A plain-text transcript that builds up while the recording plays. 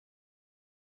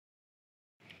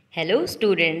Hello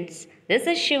students, this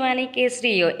is Shivani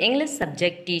Keshari, your English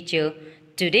subject teacher.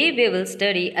 Today we will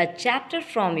study a chapter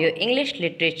from your English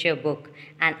literature book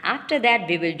and after that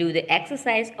we will do the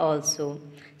exercise also.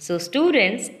 So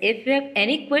students, if you have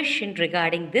any question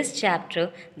regarding this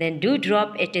chapter, then do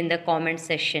drop it in the comment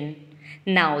section.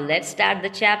 Now let's start the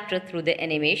chapter through the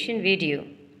animation video.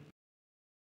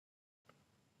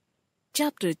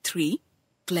 Chapter 3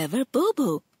 Clever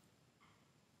Bobo.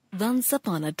 Once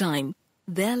upon a time,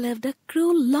 there lived a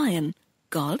cruel lion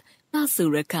called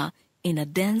Pasuraka in a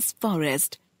dense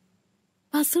forest.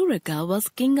 Pasuraka was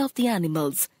king of the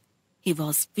animals. He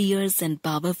was fierce and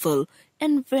powerful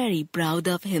and very proud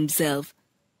of himself.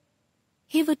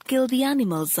 He would kill the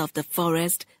animals of the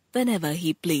forest whenever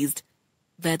he pleased,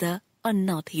 whether or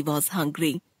not he was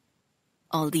hungry.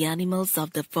 All the animals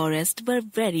of the forest were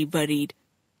very worried.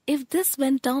 If this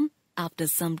went on, after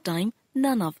some time,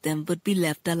 none of them would be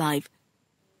left alive.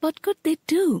 What could they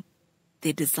do?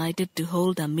 They decided to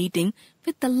hold a meeting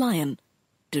with the lion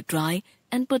to try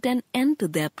and put an end to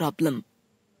their problem.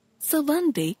 So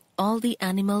one day, all the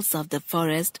animals of the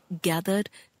forest gathered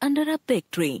under a big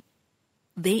tree.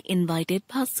 They invited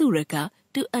Pasuraka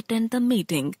to attend the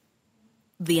meeting.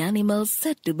 The animals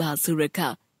said to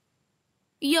Pasuraka,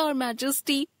 "Your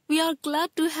Majesty, we are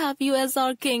glad to have you as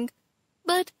our king.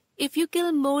 But if you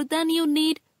kill more than you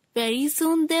need, very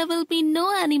soon there will be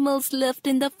no animals left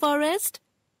in the forest."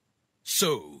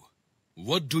 So,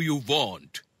 what do you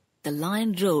want? The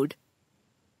lion roared.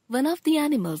 One of the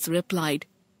animals replied,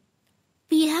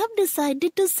 "We have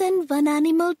decided to send one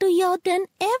animal to your den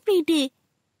every day.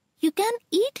 You can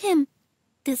eat him.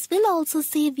 This will also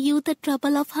save you the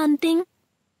trouble of hunting."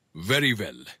 Very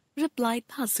well, replied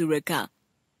Pasuraka.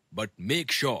 but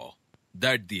make sure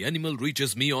that the animal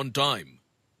reaches me on time.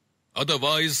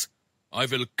 Otherwise, I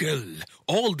will kill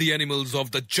all the animals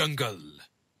of the jungle.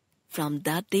 From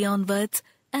that day onwards,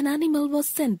 an animal was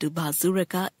sent to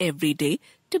Pasuraka every day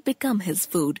to become his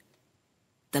food.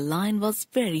 The lion was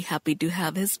very happy to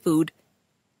have his food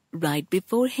right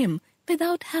before him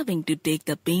without having to take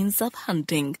the pains of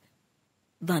hunting.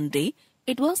 One day,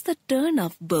 it was the turn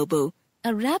of Bobo,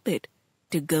 a rabbit,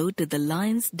 to go to the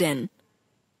lion's den.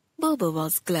 Bobo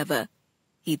was clever.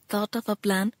 He thought of a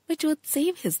plan which would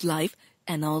save his life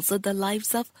and also the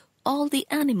lives of all the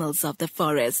animals of the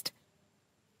forest.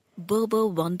 Bobo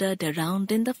wandered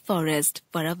around in the forest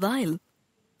for a while.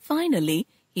 Finally,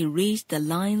 he reached the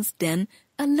lion's den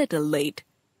a little late.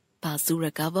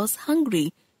 Pasuraka was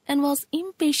hungry and was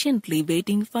impatiently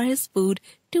waiting for his food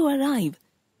to arrive.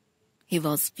 He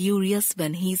was furious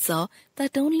when he saw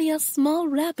that only a small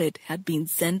rabbit had been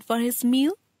sent for his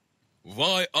meal.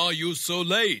 Why are you so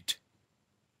late?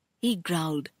 He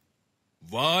growled.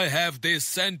 Why have they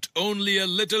sent only a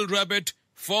little rabbit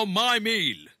for my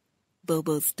meal?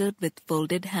 Bobo stood with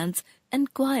folded hands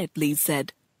and quietly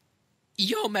said,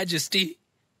 "Your Majesty,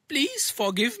 please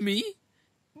forgive me,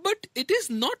 but it is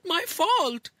not my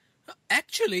fault.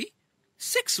 Actually,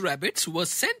 6 rabbits were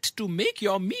sent to make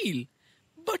your meal,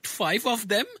 but 5 of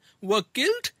them were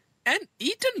killed and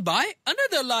eaten by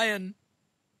another lion.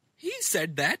 He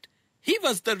said that he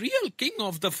was the real king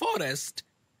of the forest.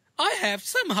 I have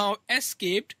somehow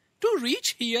escaped to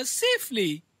reach here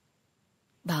safely."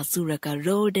 Pasuraka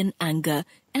roared in anger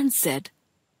and said,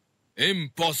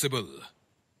 Impossible.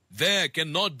 There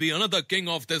cannot be another king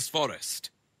of this forest.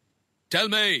 Tell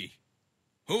me,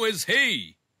 who is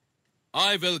he?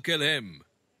 I will kill him.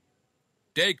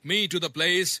 Take me to the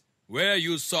place where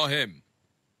you saw him.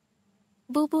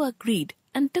 Bobo agreed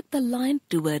and took the lion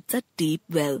towards a deep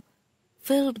well,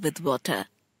 filled with water.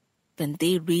 When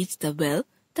they reached the well,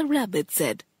 the rabbit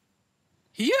said,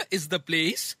 "Here is the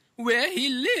place where he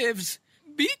lives.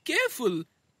 Be careful.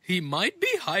 He might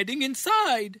be hiding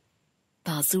inside."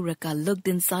 Pasuraka looked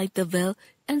inside the well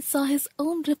and saw his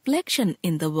own reflection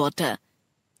in the water.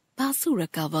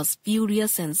 Pasuraka was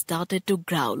furious and started to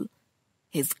growl.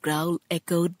 His growl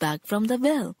echoed back from the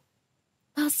well.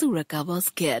 Pasuraka was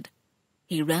scared.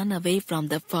 He ran away from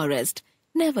the forest,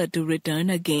 never to return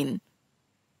again.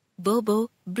 Bobo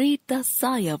breathed a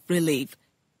sigh of relief.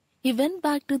 He went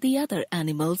back to the other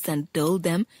animals and told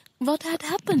them what had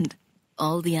happened.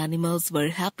 All the animals were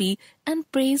happy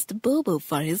and praised Bobo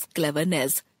for his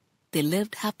cleverness. They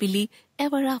lived happily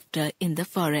ever after in the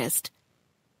forest.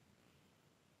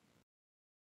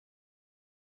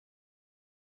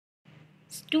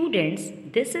 Students,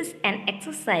 this is an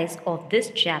exercise of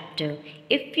this chapter.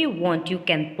 If you want, you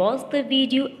can pause the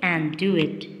video and do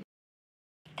it.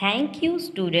 Thank you,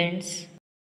 students.